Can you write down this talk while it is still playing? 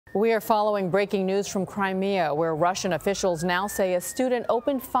We are following breaking news from Crimea, where Russian officials now say a student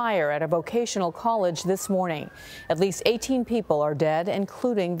opened fire at a vocational college this morning. At least 18 people are dead,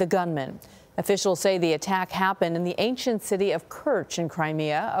 including the gunman. Officials say the attack happened in the ancient city of Kerch in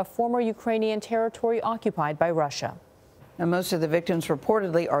Crimea, a former Ukrainian territory occupied by Russia. Now, most of the victims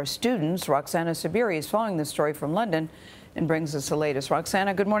reportedly are students. Roxana Saberi is following this story from London and brings us the latest.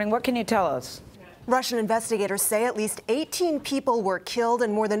 Roxana, good morning. What can you tell us? Russian investigators say at least 18 people were killed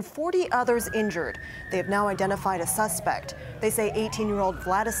and more than 40 others injured. They have now identified a suspect. They say 18-year-old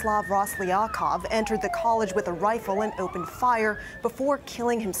Vladislav Roslyakov entered the college with a rifle and opened fire before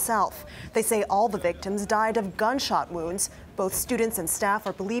killing himself. They say all the victims died of gunshot wounds. Both students and staff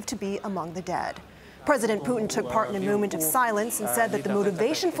are believed to be among the dead. President Putin took part in a moment of silence and said that the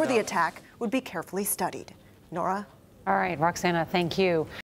motivation for the attack would be carefully studied. Norah? All right, Roxana, thank you.